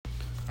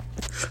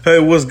Hey,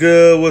 what's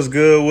good? What's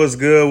good? What's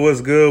good?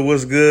 What's good?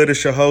 What's good?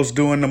 It's your host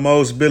doing the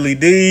most, Billy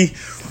D.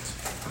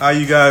 How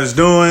you guys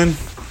doing?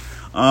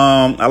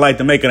 I like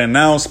to make an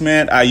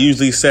announcement. I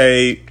usually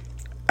say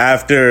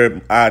after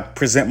I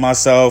present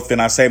myself, then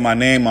I say my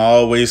name. I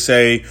always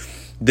say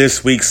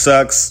this week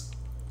sucks.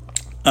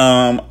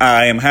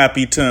 I am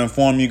happy to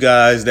inform you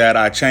guys that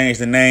I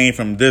changed the name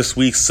from This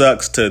Week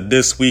Sucks to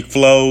This Week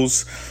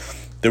Flows.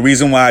 The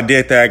reason why I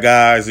did that,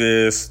 guys,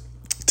 is,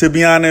 to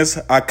be honest,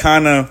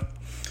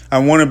 I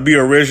want to be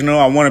original.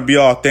 I want to be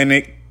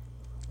authentic.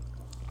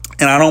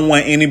 And I don't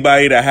want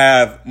anybody to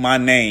have my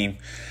name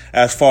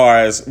as far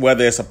as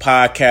whether it's a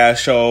podcast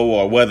show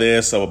or whether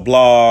it's a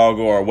blog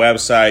or a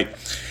website.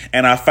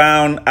 And I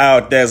found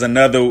out there's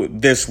another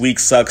This Week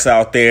Sucks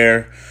out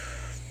there.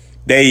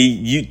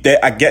 They've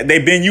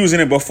been using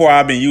it before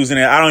I've been using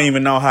it. I don't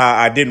even know how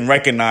I didn't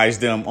recognize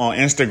them on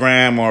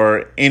Instagram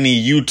or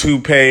any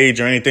YouTube page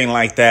or anything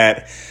like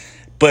that.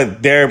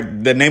 But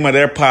the name of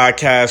their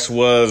podcast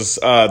was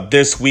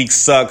This Week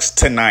Sucks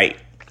Tonight.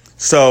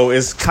 So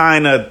it's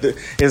kind of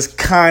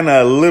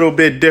a little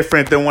bit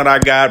different than what I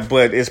got,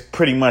 but it's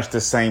pretty much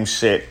the same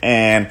shit.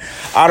 And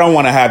I don't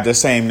want to have the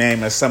same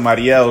name as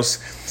somebody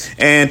else.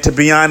 And to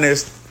be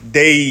honest,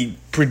 they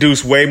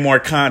produce way more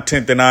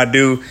content than I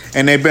do,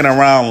 and they've been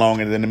around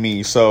longer than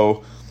me.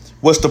 So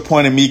what's the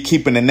point of me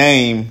keeping the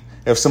name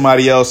if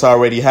somebody else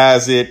already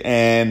has it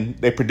and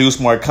they produce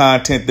more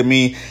content than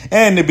me?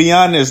 And to be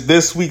honest,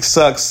 This Week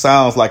Sucks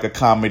sounds like a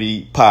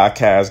comedy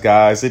podcast,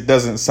 guys. It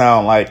doesn't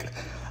sound like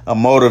a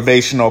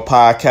motivational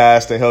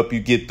podcast to help you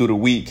get through the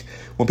week.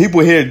 When people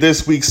hear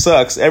This Week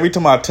Sucks, every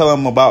time I tell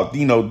them about,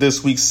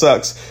 This Week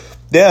Sucks,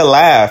 they'll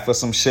laugh or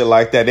some shit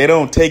like that. They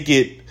don't take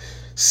it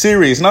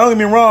serious. Not get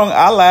me wrong,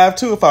 I laugh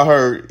too if I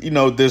heard,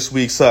 This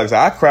Week Sucks.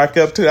 I crack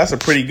up too. That's a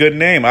pretty good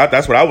name.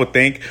 That's what I would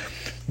think.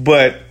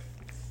 But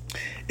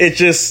it's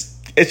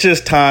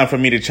just time for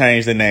me to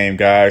change the name,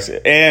 guys.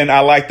 And I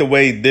like the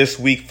way This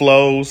Week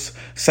Flows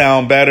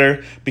sound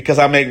better because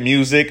I make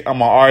music. I'm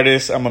an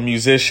artist. I'm a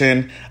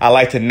musician. I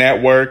like to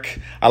network.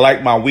 I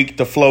like my week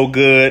to flow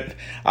good.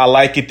 I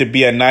like it to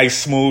be a nice,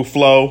 smooth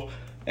flow.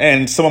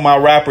 And some of my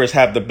rappers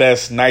have the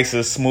best,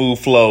 nicest, smooth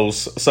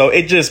flows. So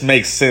it just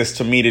makes sense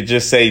to me to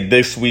just say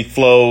This Week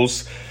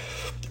Flows.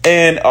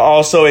 And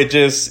also it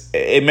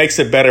makes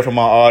it better for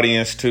my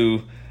audience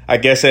too. I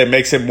guess it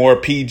makes it more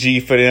PG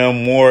for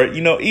them, more,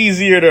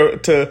 easier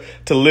to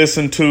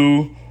listen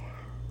to.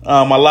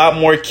 A lot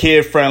more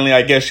kid friendly,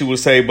 I guess you would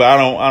say, but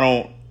I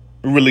don't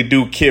really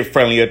do kid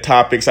friendly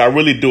topics. I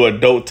really do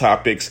adult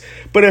topics.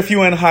 But if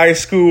you're in high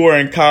school or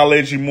in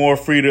college, you're more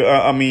free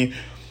to,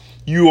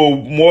 you are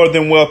more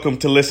than welcome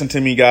to listen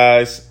to me,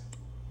 guys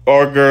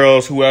or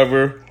girls,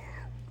 whoever.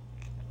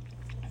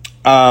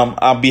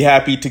 I'll be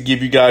happy to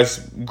give you guys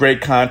great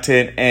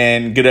content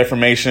and good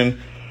information.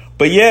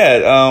 But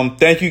yeah,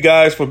 thank you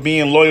guys for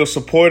being loyal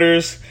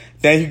supporters.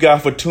 Thank you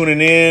guys for tuning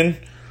in.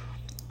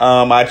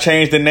 I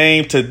changed the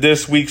name to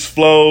This Week's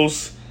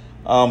Flows.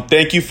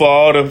 Thank you for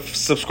all the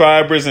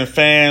subscribers and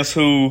fans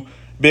who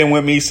been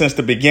with me since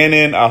the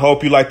beginning. I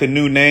hope you like the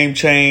new name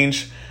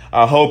change.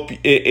 I hope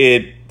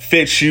it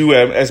fits you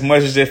as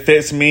much as it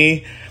fits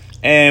me.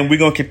 And we're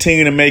going to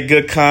continue to make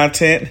good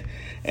content.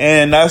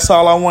 And that's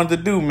all I wanted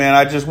to do, man.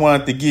 I just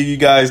wanted to give you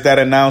guys that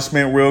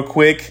announcement real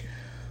quick.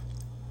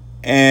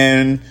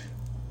 And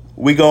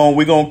we're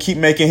gonna keep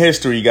making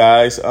history,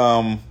 guys.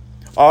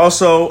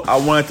 Also, I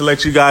wanted to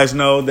let you guys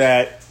know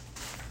that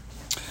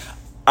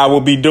I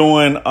will be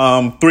doing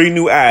 3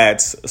 new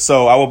ads.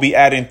 So I will be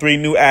adding 3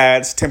 new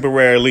ads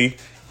temporarily.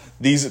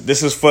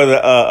 This is for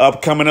the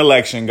upcoming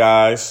election,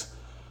 guys.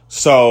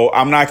 So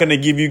I'm not going to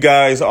give you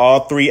guys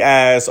all 3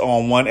 ads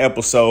on one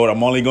episode.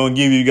 I'm only going to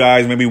give you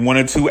guys maybe 1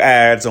 or 2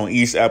 ads on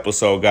each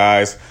episode,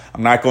 guys.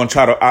 I'm not going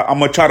to I'm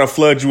going to try to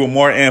flood you with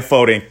more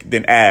info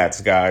than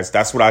ads, guys.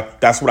 That's what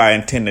I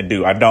intend to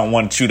do. I don't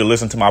want you to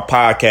listen to my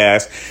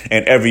podcast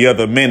and every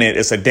other minute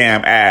it's a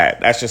damn ad.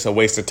 That's just a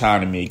waste of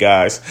time to me,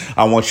 guys.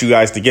 I want you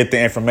guys to get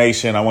the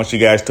information. I want you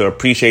guys to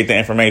appreciate the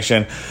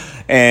information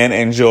and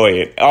enjoy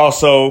it.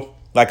 Also,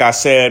 like I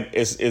said,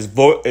 it's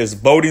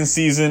voting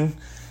season.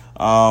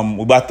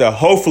 We're about to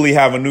hopefully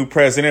have a new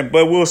president,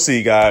 but we'll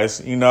see,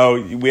 guys.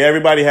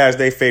 Everybody has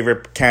their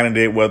favorite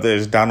candidate, whether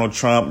it's Donald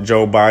Trump,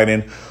 Joe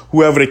Biden,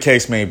 whoever the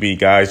case may be,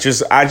 guys.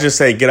 I just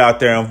say get out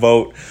there and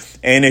vote.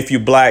 And if you're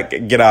black,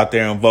 get out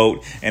there and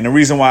vote. And the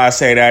reason why I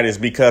say that is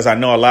because I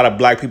know a lot of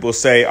black people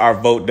say our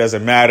vote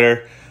doesn't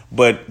matter,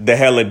 but the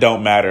hell it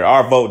don't matter.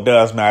 Our vote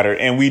does matter,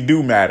 and we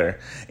do matter.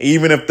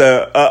 Even if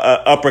the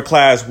upper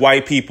class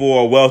white people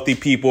or wealthy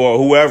people or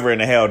whoever in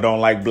the hell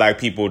don't like black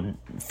people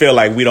feel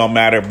like we don't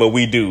matter, but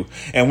we do.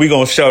 And we're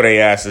going to show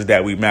their asses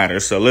that we matter.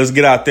 So let's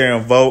get out there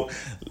and vote.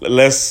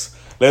 Let's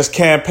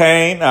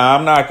campaign. Now,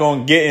 I'm not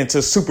going to get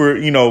into super,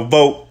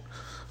 vote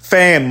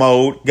fan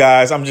mode,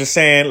 guys. I'm just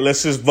saying,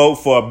 let's just vote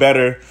for a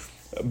better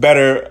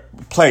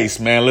place,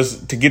 man.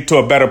 To get to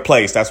a better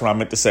place. That's what I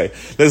meant to say.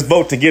 Let's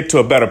vote to get to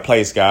a better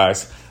place,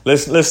 guys.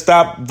 Let's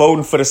stop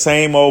voting for the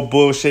same old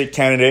bullshit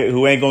candidate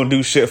who ain't gonna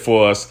do shit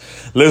for us.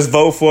 Let's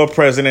vote for a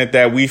president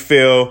that we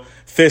feel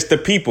fits the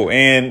people.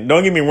 And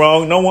don't get me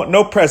wrong,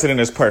 no president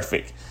is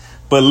perfect,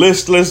 but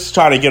let's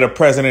try to get a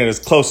president as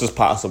close as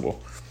possible.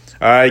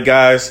 All right,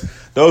 guys,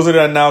 those are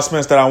the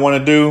announcements that I want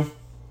to do.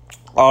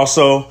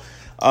 Also,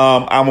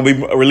 I'm gonna be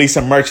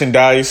releasing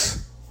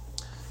merchandise.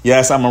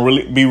 Yes, I'm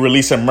gonna be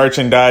releasing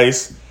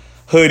merchandise,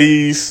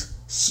 hoodies,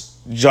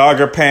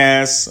 jogger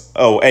pants,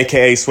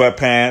 aka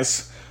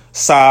sweatpants,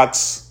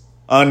 socks,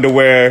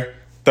 underwear,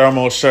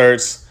 thermal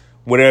shirts,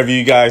 whatever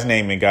you guys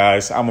name it,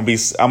 guys. I'm gonna be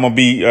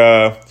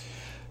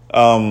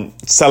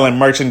selling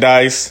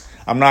merchandise.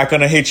 I'm not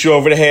gonna hit you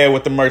over the head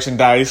with the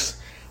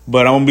merchandise,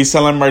 but I'm gonna be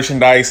selling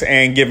merchandise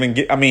and doing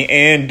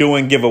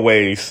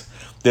giveaways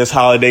this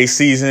holiday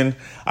season.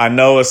 I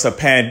know it's a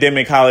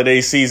pandemic holiday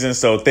season,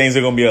 so things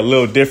are gonna be a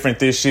little different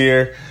this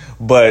year,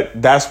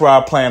 but that's where I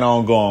plan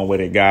on going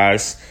with it,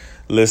 guys.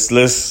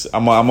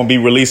 I'm gonna be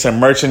releasing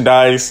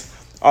merchandise.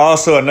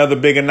 Also, another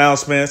big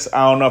announcement.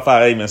 I don't know if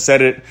I even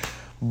said it,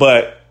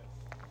 but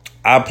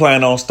I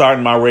plan on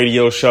starting my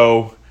radio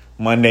show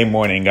Monday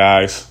morning,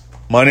 guys.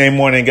 Monday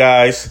morning,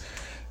 guys.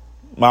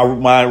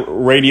 My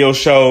radio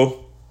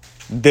show,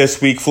 This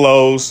Week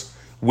Flows,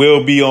 I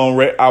will be on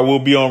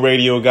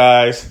radio,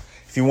 guys.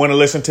 If you want to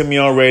listen to me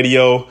on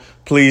radio,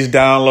 please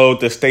download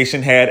the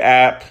Station Head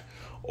app,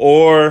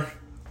 or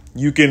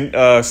you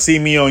can see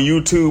me on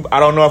YouTube. I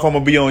don't know if I'm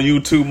going to be on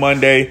YouTube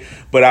Monday,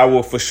 but I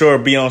will for sure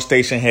be on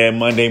Station Head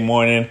Monday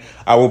morning.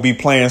 I will be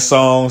playing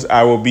songs.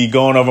 I will be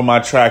going over my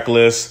track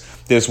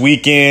list this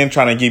weekend,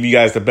 trying to give you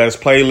guys the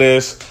best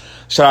playlist.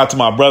 Shout out to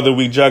my brother,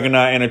 We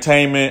Juggernaut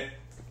Entertainment.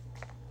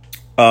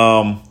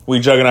 We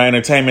Juggernaut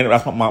Entertainment.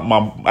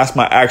 That's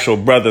my actual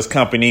brother's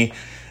company.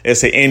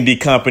 It's an indie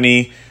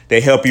company.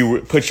 They help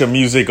you put your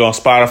music on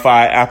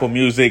Spotify, Apple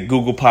Music,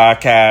 Google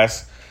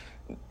Podcasts.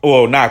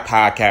 Well, not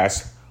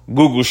podcasts.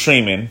 Google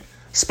streaming,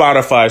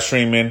 Spotify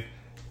streaming,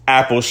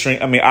 Apple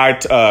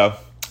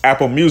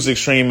Music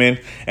streaming,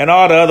 and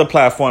all the other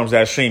platforms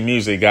that stream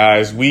music,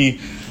 guys. Me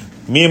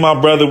and my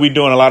brother, we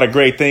doing a lot of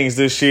great things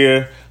this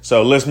year.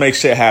 So let's make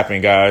shit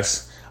happen,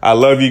 guys. I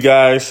love you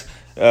guys.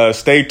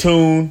 Stay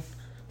tuned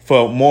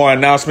for more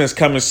announcements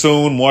coming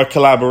soon, more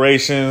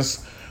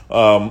collaborations,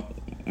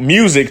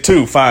 music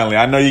too, finally.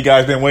 I know you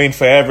guys been waiting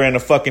forever and a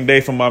fucking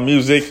day for my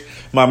music.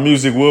 My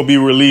music will be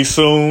released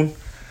soon.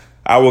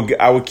 I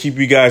will keep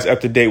you guys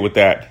up to date with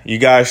that. You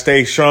guys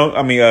stay strong.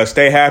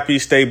 Stay happy,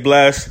 stay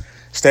blessed,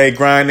 stay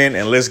grinding,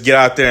 and let's get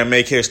out there and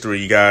make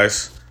history, you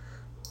guys.